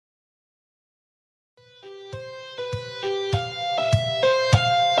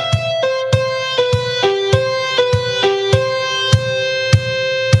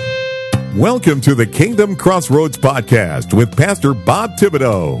Welcome to the Kingdom Crossroads podcast with Pastor Bob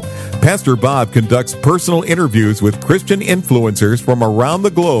Thibodeau. Pastor Bob conducts personal interviews with Christian influencers from around the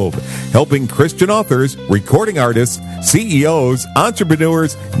globe, helping Christian authors, recording artists, CEOs,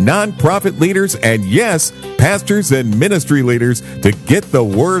 entrepreneurs, nonprofit leaders, and yes, pastors and ministry leaders to get the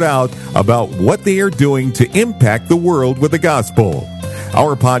word out about what they are doing to impact the world with the gospel.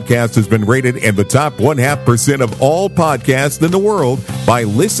 Our podcast has been rated in the top 0.5% of all podcasts in the world by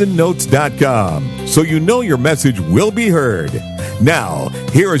listennotes.com, so you know your message will be heard. Now,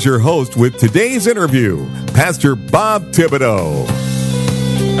 here is your host with today's interview, Pastor Bob Thibodeau.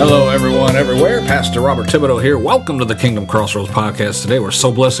 Hello, everyone, everywhere. Pastor Robert Thibodeau here. Welcome to the Kingdom Crossroads podcast today. We're so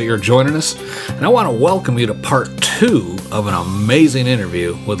blessed that you're joining us, and I want to welcome you to part 2 of an amazing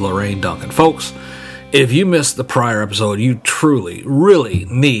interview with Lorraine Duncan. Folks, if you missed the prior episode, you truly, really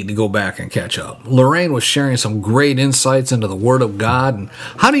need to go back and catch up. Lorraine was sharing some great insights into the Word of God and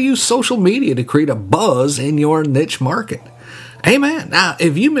how to use social media to create a buzz in your niche market. Amen. Now,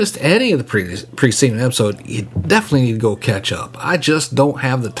 if you missed any of the preceding episode, you definitely need to go catch up. I just don't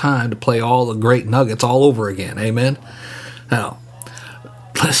have the time to play all the great nuggets all over again. Amen. Now,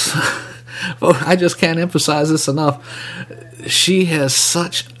 I just can't emphasize this enough. She has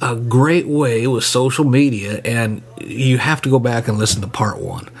such a great way with social media, and you have to go back and listen to part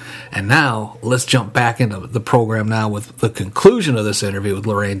 1. And now, let's jump back into the program now with the conclusion of this interview with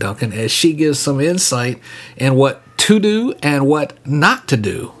Lorraine Duncan as she gives some insight in what to do and what not to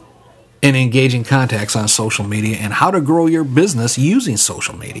do in engaging contacts on social media and how to grow your business using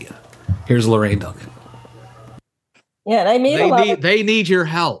social media. Here's Lorraine Duncan. Yeah, and I mean, they need your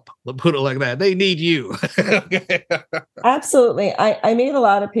help. Let's put it like that. They need you. Absolutely. I meet a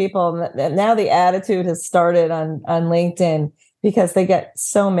lot of people now. The attitude has started on LinkedIn because they get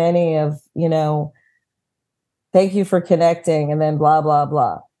so many of, thank you for connecting and then blah, blah,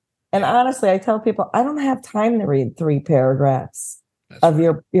 blah. And honestly, I tell people, I don't have time to read 3 paragraphs of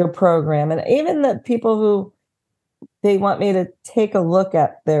your program. And even the people who they want me to take a look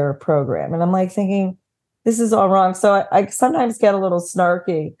at their program. And I'm like thinking, this is all wrong. So I sometimes get a little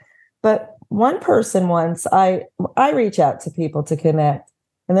snarky. But one person once, I reach out to people to connect.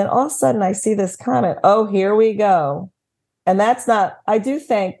 And then all of a sudden I see this comment, oh, here we go. And that's not, I do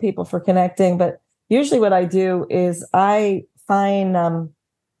thank people for connecting. But usually what I do is I find, an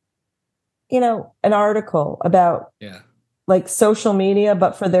article about like social media,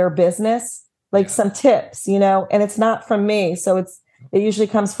 but for their business, like some tips, and it's not from me. So it usually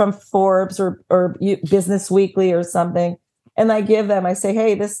comes from Forbes or Business Weekly or something. And I give them, I say,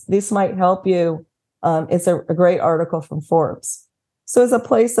 hey, this might help you. It's a great article from Forbes. So it's a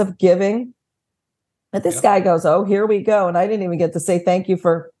place of giving. But this guy goes, oh, here we go. And I didn't even get to say thank you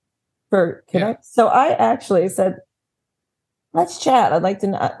for connect. Yeah. So I actually said, let's chat. I'd like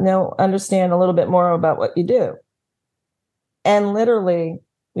to understand a little bit more about what you do. And literally,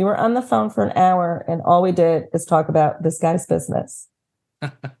 we were on the phone for an hour, and all we did is talk about this guy's business.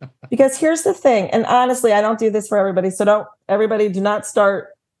 Because here's the thing, and honestly, I don't do this for everybody, so do not start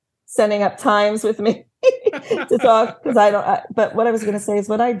sending up times with me to talk, because I don't. But what I was going to say is,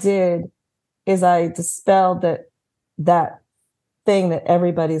 what I did is I dispelled that thing that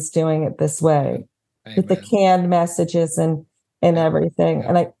everybody's doing it this way. Amen. With the canned messages and everything,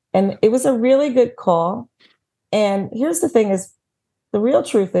 and it was a really good call. And here's the thing: is the real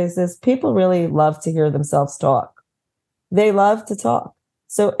truth is people really love to hear themselves talk. They love to talk.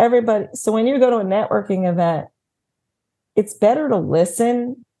 So when you go to a networking event, it's better to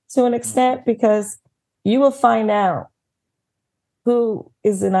listen to an extent, because you will find out who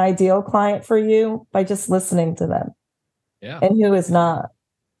is an ideal client for you by just listening to them, and who is not.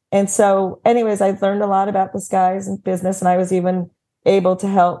 And so anyways, I've learned a lot about this guy's business, and I was even able to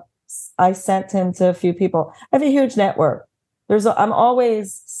help. I sent him to a few people. I have a huge network. I'm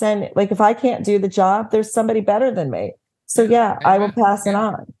always sending, like, if I can't do the job, there's somebody better than me. So I will pass it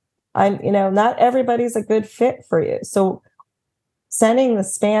on. Not everybody's a good fit for you. So sending the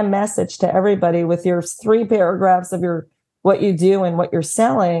spam message to everybody with your 3 paragraphs of what you do and what you're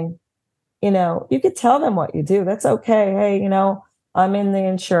selling, you could tell them what you do. That's okay. Hey, I'm in the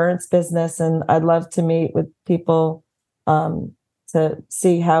insurance business, and I'd love to meet with people to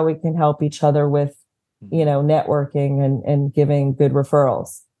see how we can help each other with, networking and giving good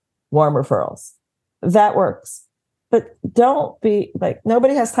referrals, warm referrals. That works. But don't be like,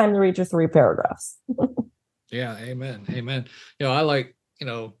 nobody has time to read your 3 paragraphs. Yeah. Amen. Amen. I like,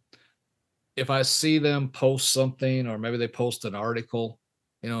 if I see them post something, or maybe they post an article,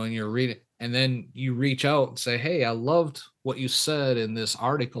 and you're reading, and then you reach out and say, hey, I loved what you said in this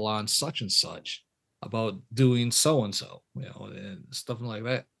article on such and such about doing so-and-so, and stuff like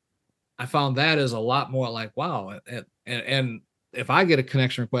that. I found that is a lot more like, wow. And if I get a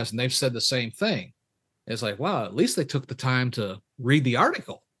connection request and they've said the same thing, it's like, wow, at least they took the time to read the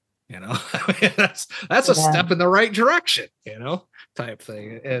article. I mean, that's a step in the right direction, type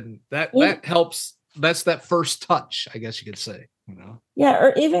thing. And that helps. That's that first touch, I guess you could say, Yeah.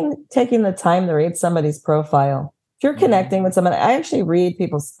 Or even taking the time to read somebody's profile. If you're connecting with someone, I actually read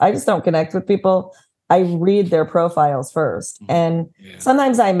I just don't connect with people. I read their profiles first. And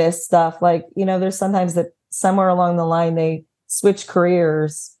sometimes I miss stuff. Like, there's sometimes that somewhere along the line, they switch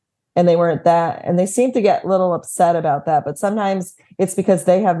careers and they weren't that. And they seem to get a little upset about that. But sometimes it's because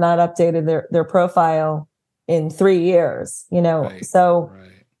they have not updated their profile in 3 years, Right. So, Right.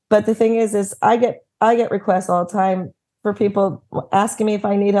 But the thing is I get requests all the time for people asking me if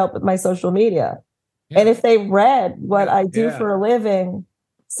I need help with my social media. Yeah. And if they read what I do for a living.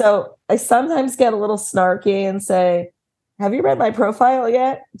 So I sometimes get a little snarky and say, have you read my profile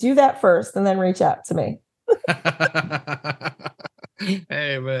yet? Do that first and then reach out to me.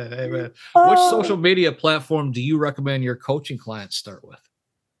 Amen. Which social media platform do you recommend your coaching clients start with?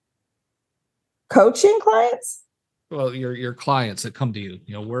 Coaching clients? Well, your clients that come to you,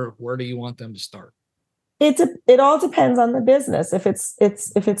 where do you want them to start? It all depends on the business. If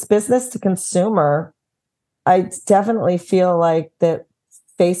it's business to consumer, I definitely feel like that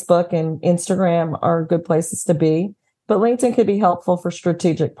Facebook and Instagram are good places to be, but LinkedIn could be helpful for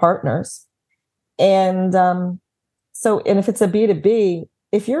strategic partners. And and if it's a B2B,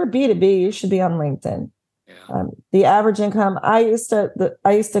 if you're a B2B, you should be on LinkedIn. Yeah. The average income, I used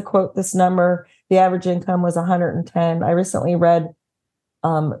to quote this number. The average income was 110. I recently read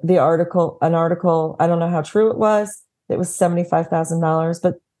an article. I don't know how true it was. It was $75,000.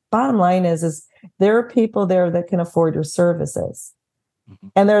 But bottom line is there are people there that can afford your services,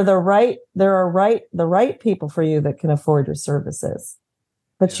 and there are the right people for you that can afford your services.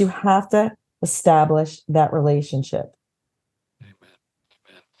 But you have to establish that relationship. Amen.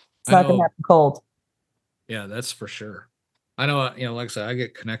 It's not going to happen cold. Yeah, that's for sure. I know, like I said, I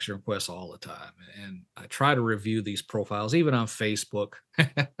get connection requests all the time, and I try to review these profiles, even on Facebook.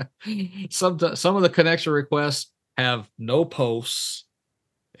 Some of the connection requests have no posts,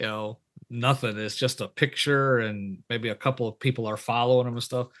 nothing. It's just a picture, and maybe a couple of people are following them and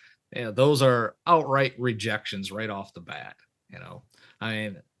stuff. Yeah, those are outright rejections right off the bat. I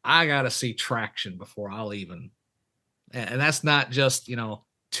mean, I got to see traction before I'll even, and that's not just,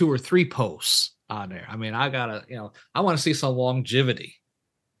 2 or 3 posts on there. I mean, I gotta, I want to see some longevity,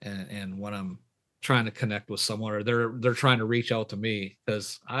 and when I'm trying to connect with someone, or they're trying to reach out to me,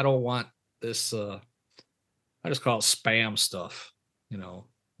 because I don't want this. I just call it spam stuff,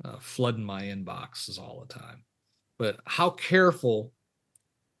 flooding my inboxes all the time. But how careful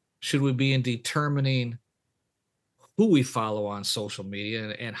should we be in determining who we follow on social media,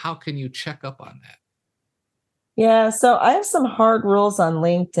 and how can you check up on that? Yeah, so I have some hard rules on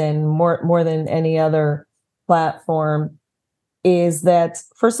LinkedIn more than any other platform, is that,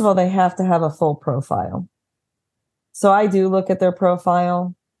 first of all, they have to have a full profile. So I do look at their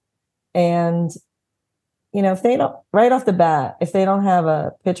profile, and, if they don't, right off the bat, if they don't have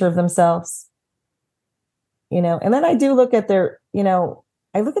a picture of themselves, and then I do look at their,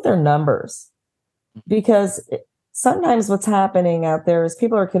 I look at their numbers, because sometimes what's happening out there is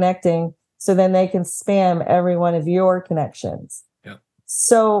people are connecting so then they can spam every one of your connections. Yeah.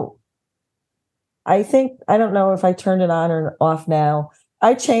 So I don't know if I turned it on or off now.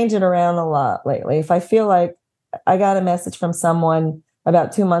 I change it around a lot lately. If I feel like I got a message from someone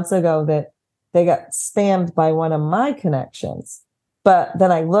about 2 months ago that they got spammed by one of my connections, but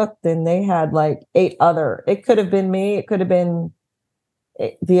then I looked and they had like 8 other, it could have been me. It could have been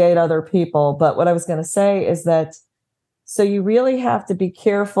the 8 other people. But what I was going to say is that, so you really have to be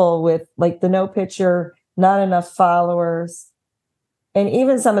careful with like the no picture, not enough followers, and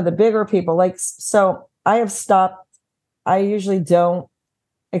even some of the bigger people. Like, so I have stopped. I usually don't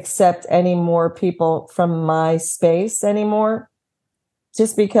accept any more people from my space anymore,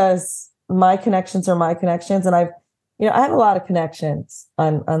 just because my connections are my connections. And I have a lot of connections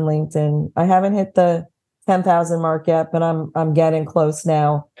on LinkedIn. I haven't hit the 10,000 mark yet, but I'm getting close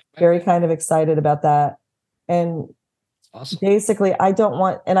now. Very kind of excited about that. And awesome. Basically, I don't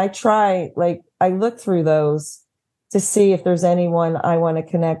want, and I try, like, I look through those to see if there's anyone I want to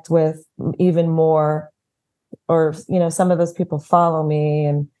connect with even more, or, some of those people follow me.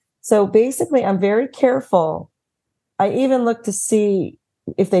 And so basically, I'm very careful. I even look to see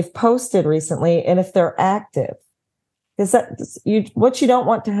if they've posted recently and if they're active. Because what you don't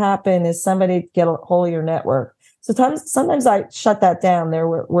want to happen is somebody get a hold of your network. So sometimes I shut that down there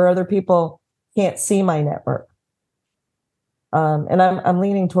where other people can't see my network. And I'm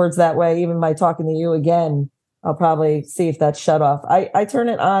leaning towards that way. Even by talking to you again, I'll probably see if that's shut off. I turn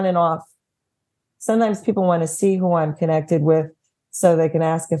it on and off. Sometimes people want to see who I'm connected with so they can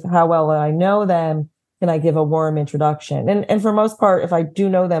ask if how well I know them. Can I give a warm introduction? And for most part, if I do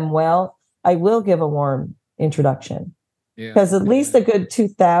know them well, I will give a warm introduction. Because at least a good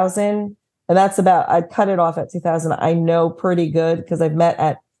 2000, and that's about, I'd cut it off at 2000. I know pretty good because I've met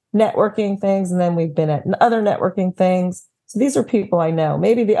at networking things, and then we've been at other networking things. So these are people I know.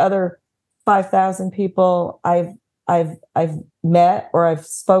 Maybe the other 5,000 people I've met, or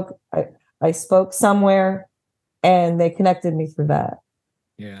I spoke somewhere and they connected me through that.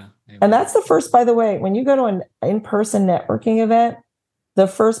 Yeah. Amen. And that's the first, by the way, when you go to an in-person networking event, the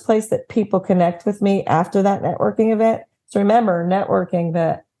first place that people connect with me after that networking event. So remember, networking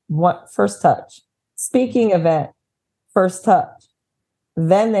event, first touch, speaking event, first touch.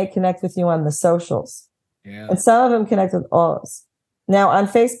 Then they connect with you on the socials. Yeah. And some of them connect with all of us. Now on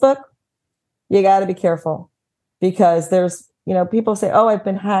Facebook, you got to be careful because there's, people say, oh, I've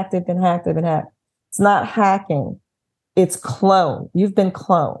been hacked. It's not hacking. It's cloned. You've been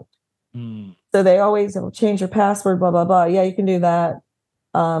cloned. So they always change your password, blah, blah, blah. Yeah, you can do that.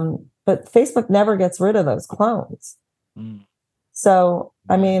 But Facebook never gets rid of those clones. So,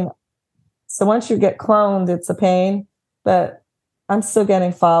 so once you get cloned, it's a pain, but I'm still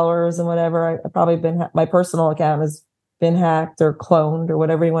getting followers and whatever. I've probably my personal account has been hacked or cloned or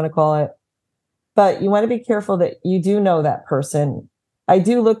whatever you want to call it. But you want to be careful that you do know that person. I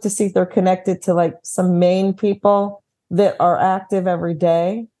do look to see if they're connected to like some main people that are active every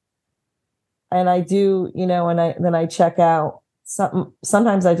day. And I do, and then I check out.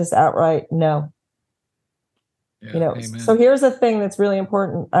 Sometimes I just outright no. Amen. So here's the thing that's really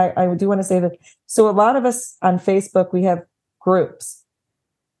important. I do want to say that. So a lot of us on Facebook, we have groups.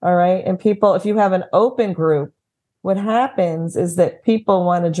 All right. And people, if you have an open group, what happens is that people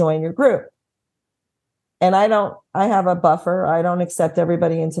want to join your group. And I have a buffer. I don't accept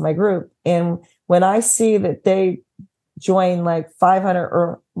everybody into my group. And when I see that they join like 500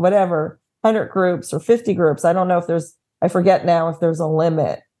 or whatever, 100 groups or 50 groups, I don't know if I forget now if there's a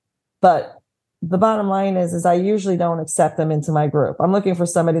limit, but the bottom line is I usually don't accept them into my group. I'm looking for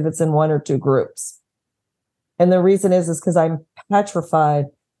somebody that's in one or two groups. And the reason is because I'm petrified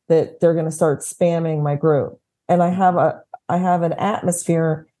that they're going to start spamming my group. And I have an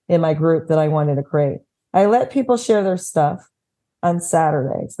atmosphere in my group that I wanted to create. I let people share their stuff on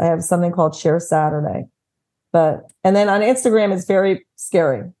Saturdays. I have something called Share Saturday. And then on Instagram, it's very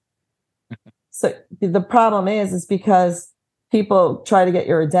scary. So the problem is because people try to get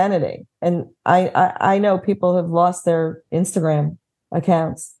your identity. And I know people have lost their Instagram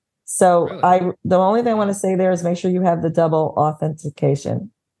accounts. So really? The only thing I want to say there is make sure you have the double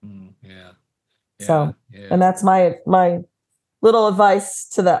authentication. Yeah. So, and that's my little advice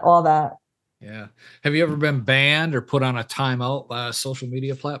to all that. Yeah. Have you ever been banned or put on a timeout by a social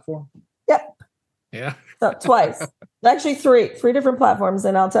media platform? Yep. Yeah. So, twice. Actually, three different platforms.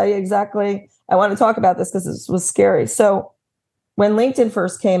 And I'll tell you exactly, I want to talk about this because this was scary. So when LinkedIn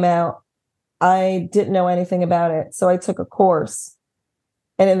first came out, I didn't know anything about it. So I took a course.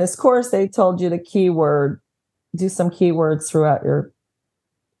 And in this course, they told you do some keywords throughout your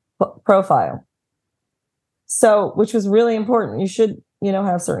profile. So, which was really important. You should,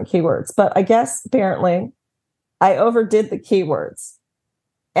 have certain keywords. But I guess apparently I overdid the keywords.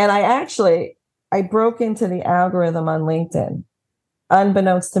 And I broke into the algorithm on LinkedIn,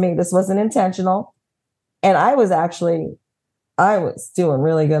 unbeknownst to me. This wasn't intentional. And I was doing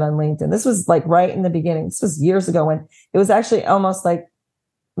really good on LinkedIn. This was like right in the beginning. This was years ago when it was actually almost like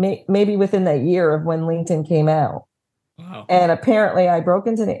maybe within that year of when LinkedIn came out. Wow. And apparently I broke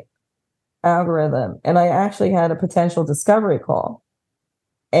into the algorithm and I actually had a potential discovery call.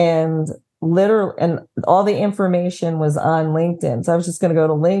 And all the information was on LinkedIn. So I was just going to go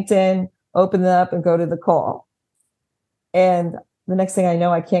to LinkedIn, open it up and go to the call. And the next thing I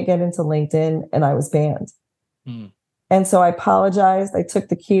know, I can't get into LinkedIn and I was banned. And so I apologized. I took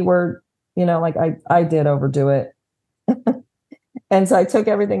the keyword, like I did overdo it. And so I took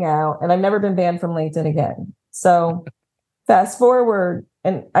everything out and I've never been banned from LinkedIn again. So fast forward.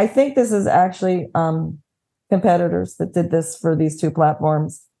 And I think this is actually competitors that did this for these two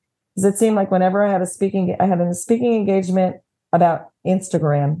platforms. Because it seemed like whenever I had a speaking engagement about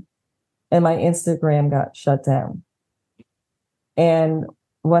Instagram and my Instagram got shut down. And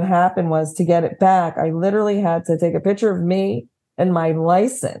what happened was to get it back, I literally had to take a picture of me and my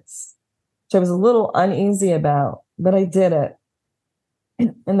license, which I was a little uneasy about, but I did it.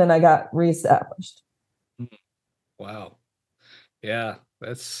 And then I got reestablished. Wow. Yeah,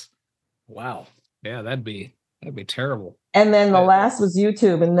 wow. Yeah, that'd be terrible. And then the last was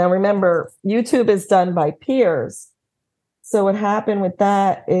YouTube. And now remember, YouTube is done by peers. So what happened with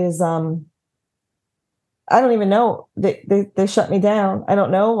that is, I don't even know. They shut me down. I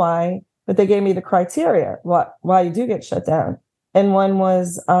don't know why, but they gave me the criteria why you do get shut down. And one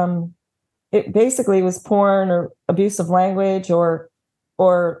was, it basically was porn or abusive language or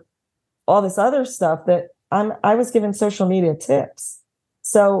all this other stuff that I was given social media tips.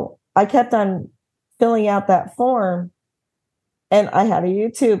 So I kept on filling out that form, and I had a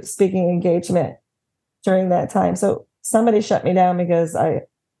YouTube speaking engagement during that time. So somebody shut me down because I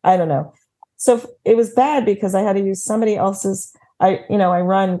don't know. So it was bad because I had to use somebody else's, I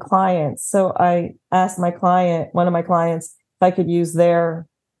run clients. So I asked one of my clients, if I could use their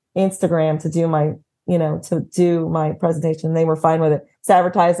Instagram to do my presentation. They were fine with it. It's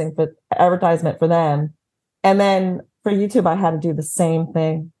advertisement for them. And then for YouTube, I had to do the same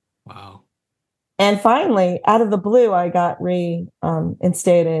thing. Wow. And finally, out of the blue, I got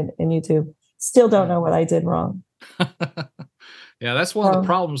reinstated in YouTube. Still don't know what I did wrong. Yeah, that's one of the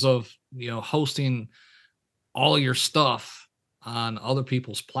problems of, hosting all of your stuff on other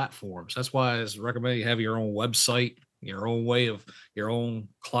people's platforms. That's why I recommend you have your own website, your own way of your own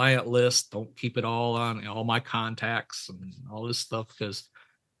client list. Don't keep it all on all my contacts and all this stuff, because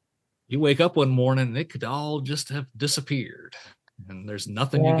you wake up one morning and it could all just have disappeared and there's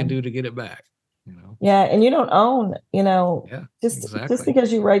nothing you can do to get it back. Yeah. And you don't own, just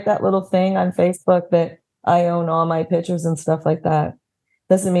because you write that little thing on Facebook that I own all my pictures and stuff like that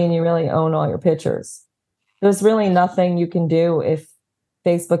doesn't mean you really own all your pictures. There's really nothing you can do if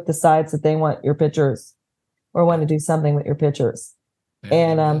Facebook decides that they want your pictures or want to do something with your pictures. Yeah,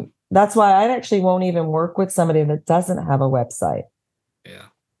 and that's why I actually won't even work with somebody that doesn't have a website. Yeah.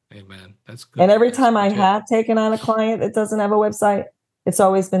 Amen. That's good. And every time I have taken on a client that doesn't have a website, it's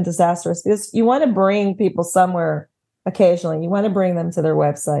always been disastrous, because you want to bring people somewhere occasionally. You want to bring them to their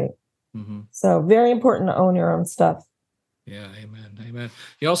website. Mm-hmm. So very important to own your own stuff. Yeah. Amen. Amen.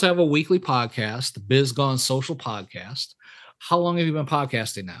 You also have a weekly podcast, the Biz Gone Social podcast. How long have you been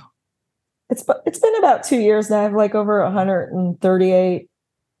podcasting now? It's been about 2 years now. I have like over 138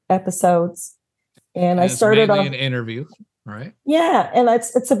 episodes. And I started off an interview, right? Yeah. And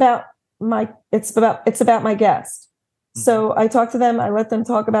it's about my guest. Mm-hmm. So I talk to them, I let them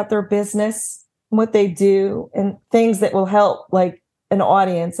talk about their business, what they do, and things that will help like an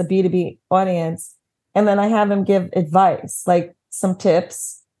audience, a B2B audience. And then I have them give advice, like some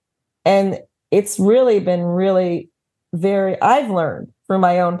tips. And it's really been I've learned through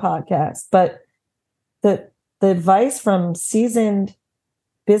my own podcast, but the advice from seasoned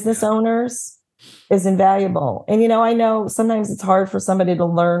business owners is invaluable. And, I know sometimes it's hard for somebody to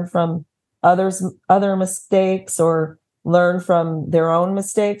learn from other mistakes or learn from their own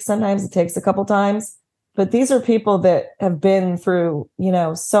mistakes. Sometimes it takes a couple times, but these are people that have been through,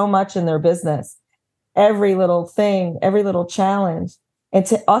 so much in their business, every little thing, every little challenge, and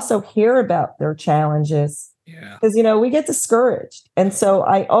to also hear about their challenges. Yeah. Because, we get discouraged. And so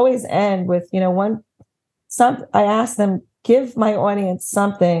I always end with, I ask them, give my audience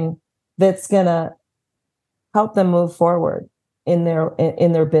something that's going to help them move forward in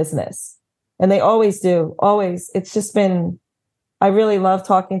their business. And they always do. Always. It's just been, I really love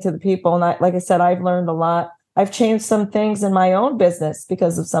talking to the people. And like I said, I've learned a lot. I've changed some things in my own business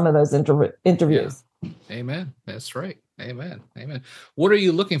because of some of those interviews. Yeah. Amen. That's right. Amen. Amen. What are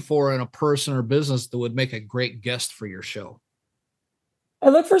you looking for in a person or business that would make a great guest for your show? I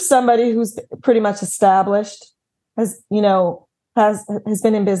look for somebody who's pretty much established, has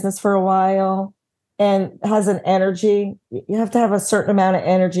been in business for a while, and has an energy. You have to have a certain amount of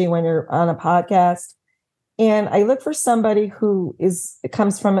energy when you're on a podcast. And I look for somebody who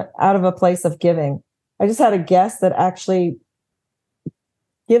comes from out of a place of giving. I just had a guest that actually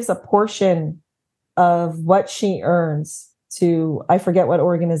gives a portion of what she earns to, I forget what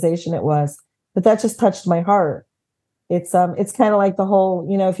organization it was, but that just touched my heart. It's kind of like the whole,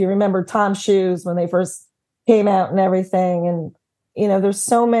 if you remember Tom's shoes when they first came out and everything. And, there's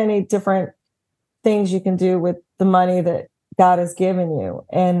so many different things you can do with the money that God has given you.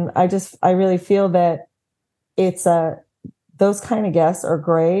 And I really feel that it's those kind of guests are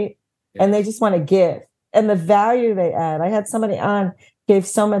great. Yeah. And they just want to give, and the value they add. I had somebody on, gave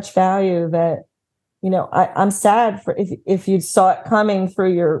so much value that, I'm sad for if you saw it coming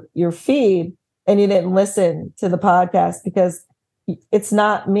through your feed and you didn't listen to the podcast, because it's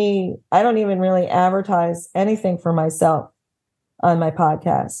not me. I don't even really advertise anything for myself on my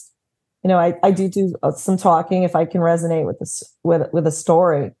podcast. I do some talking if I can resonate with a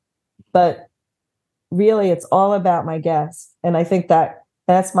story, but really it's all about my guests. And I think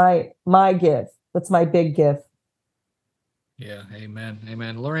that's my gift. That's my big gift. Yeah. Amen.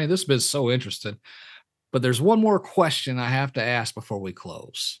 Amen. Lorraine, this has been so interesting. But there's one more question I have to ask before we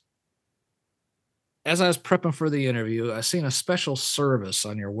close. As I was prepping for the interview, I seen a special service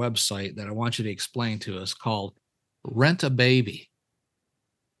on your website that I want you to explain to us called Rent a Baby.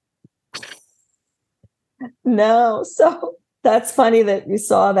 No, so that's funny that you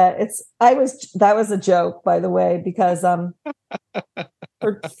saw that. That was a joke, by the way, because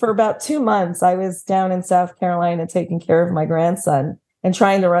for about 2 months I was down in South Carolina taking care of my grandson and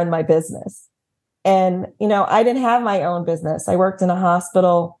trying to run my business. And I didn't have my own business. I worked in a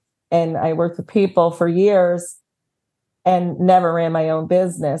hospital and I worked with people for years and never ran my own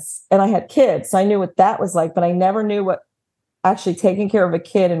business. And I had kids, so I knew what that was like, but I never knew what actually taking care of a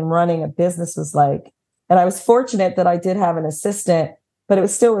kid and running a business was like. And I was fortunate that I did have an assistant, but it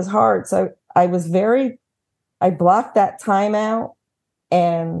still was hard. So I blocked that time out,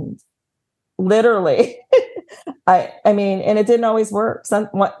 and literally, I mean, and it didn't always work.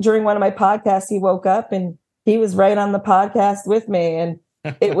 During one of my podcasts, he woke up and he was right on the podcast with me. And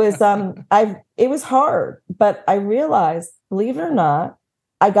it was, it was hard, but I realized, believe it or not,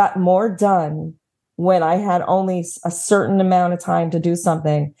 I got more done when I had only a certain amount of time to do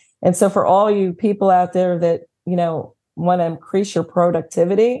something. And so for all you people out there that, want to increase your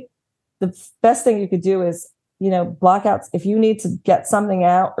productivity, the best thing you could do is, block out. If you need to get something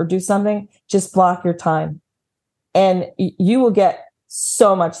out or do something, just block your time and you will get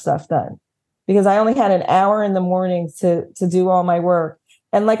so much stuff done, because I only had an hour in the morning to do all my work.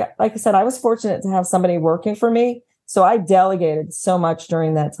 And like I said, I was fortunate to have somebody working for me. So I delegated so much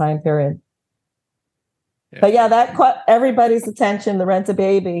during that time period. But yeah, that caught everybody's attention, the Rent a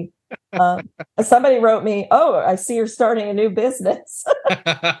Baby. Somebody wrote me, "Oh, I see you're starting a new business."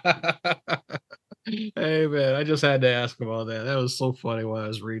 Hey, man, I just had to ask about that. That was so funny while I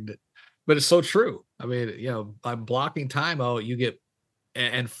was reading it. But it's so true. I mean, by blocking time out, you get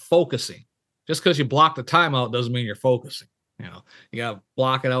and focusing. Just because you block the time out doesn't mean you're focusing. You got to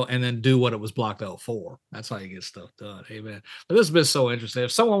block it out and then do what it was blocked out for. That's how you get stuff done. Amen. But this has been so interesting.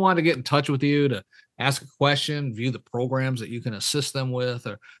 If someone wanted to get in touch with you to ask a question, view the programs that you can assist them with,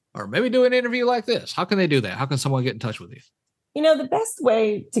 or maybe do an interview like this, how can they do that? How can someone get in touch with you? The best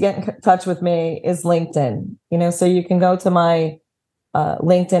way to get in touch with me is LinkedIn. So you can go to my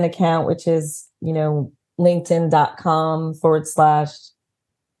LinkedIn account, which is,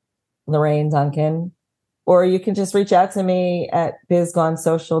 linkedin.com/Lorraine Duncan. Or you can just reach out to me at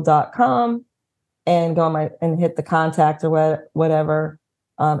bizgonesocial.com and go on and hit the contact or whatever.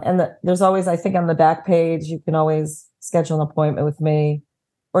 There's always, I think on the back page, you can always schedule an appointment with me,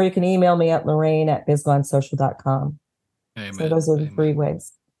 or you can email me at Lorraine@bizgonesocial.com. Amen. So those are the 3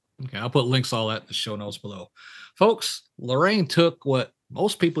 ways. Okay, I'll put links all that in the show notes below. Folks, Lorraine took what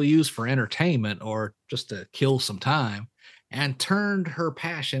most people use for entertainment or just to kill some time and turned her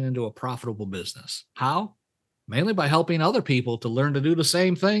passion into a profitable business. How? Mainly by helping other people to learn to do the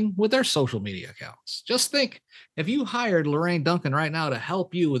same thing with their social media accounts. Just think, if you hired Lorraine Duncan right now to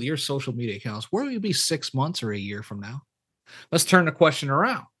help you with your social media accounts, where will you be 6 months or a year from now? Let's turn the question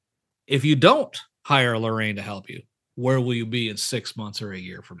around. If you don't hire Lorraine to help you, where will you be in 6 months or a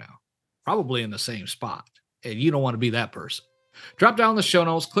year from now? Probably in the same spot. And you don't want to be that person. Drop down the show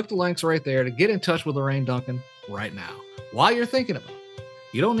notes, click the links right there to get in touch with Lorraine Duncan right now. While you're thinking about it,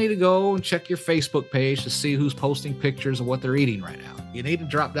 you don't need to go and check your Facebook page to see who's posting pictures of what they're eating right now. You need to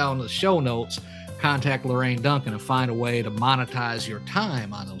drop down the show notes, contact Lorraine Duncan, and find a way to monetize your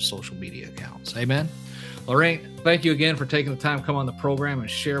time on those social media accounts. Amen? Lorraine, thank you again for taking the time to come on the program and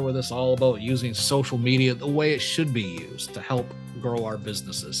share with us all about using social media the way it should be used to help grow our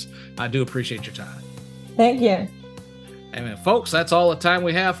businesses. I do appreciate your time. Thank you. Amen. Folks, that's all the time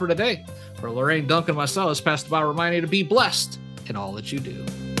we have for today. For Lorraine Duncan, myself, this is Pastor Bob reminding you to be blessed in all that you do.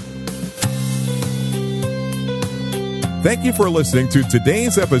 Thank you for listening to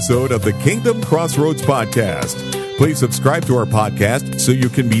today's episode of the Kingdom Crossroads Podcast. Please subscribe to our podcast so you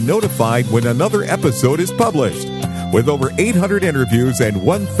can be notified when another episode is published. With over 800 interviews and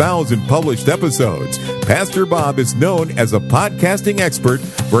 1,000 published episodes, Pastor Bob is known as a podcasting expert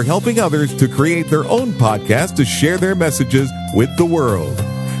for helping others to create their own podcast to share their messages with the world.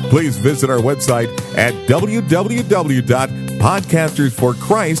 Please visit our website at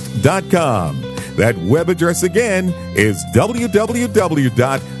www.podcastersforchrist.com. That web address again is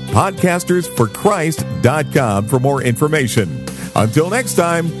www.podcastersforchrist.com for more information. Until next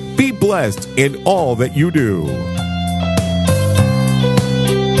time, be blessed in all that you do.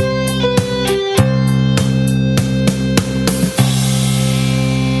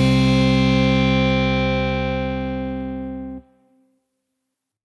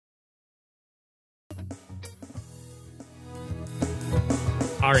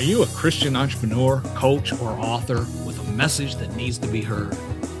 Are you a Christian entrepreneur, coach, or author with a message that needs to be heard?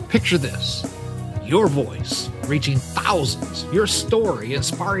 Picture this: your voice reaching thousands, your story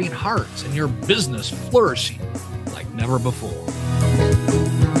inspiring hearts, and your business flourishing like never before.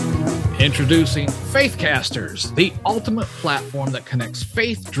 Introducing Faithcasters, the ultimate platform that connects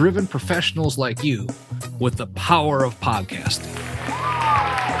faith-driven professionals like you with the power of podcasting.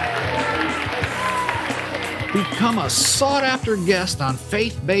 Become a sought-after guest on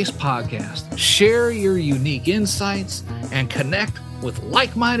faith-based podcasts. Share your unique insights and connect with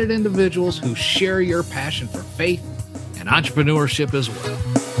like-minded individuals who share your passion for faith and entrepreneurship as well.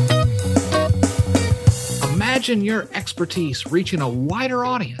 Imagine your expertise reaching a wider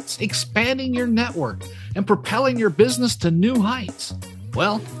audience, expanding your network, and propelling your business to new heights.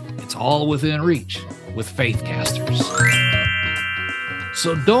 Well, it's all within reach with Faithcasters.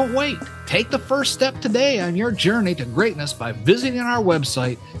 So don't wait. Take the first step today on your journey to greatness by visiting our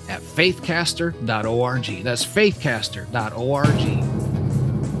website at faithcaster.org. That's faithcaster.org.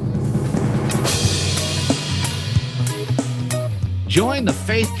 Join the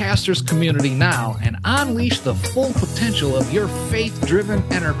Faithcasters community now and unleash the full potential of your faith-driven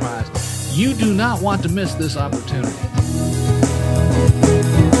enterprise. You do not want to miss this opportunity.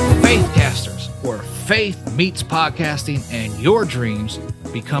 Faithcasters, where faith meets podcasting and your dreams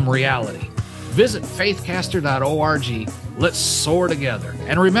become reality. Visit faithcaster.org. Let's soar together.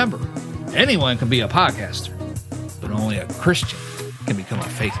 And remember, anyone can be a podcaster, but only a Christian can become a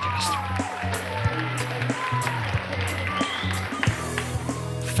faithcaster.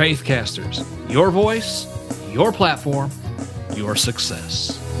 Faithcasters, your voice, your platform, your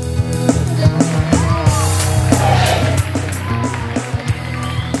success.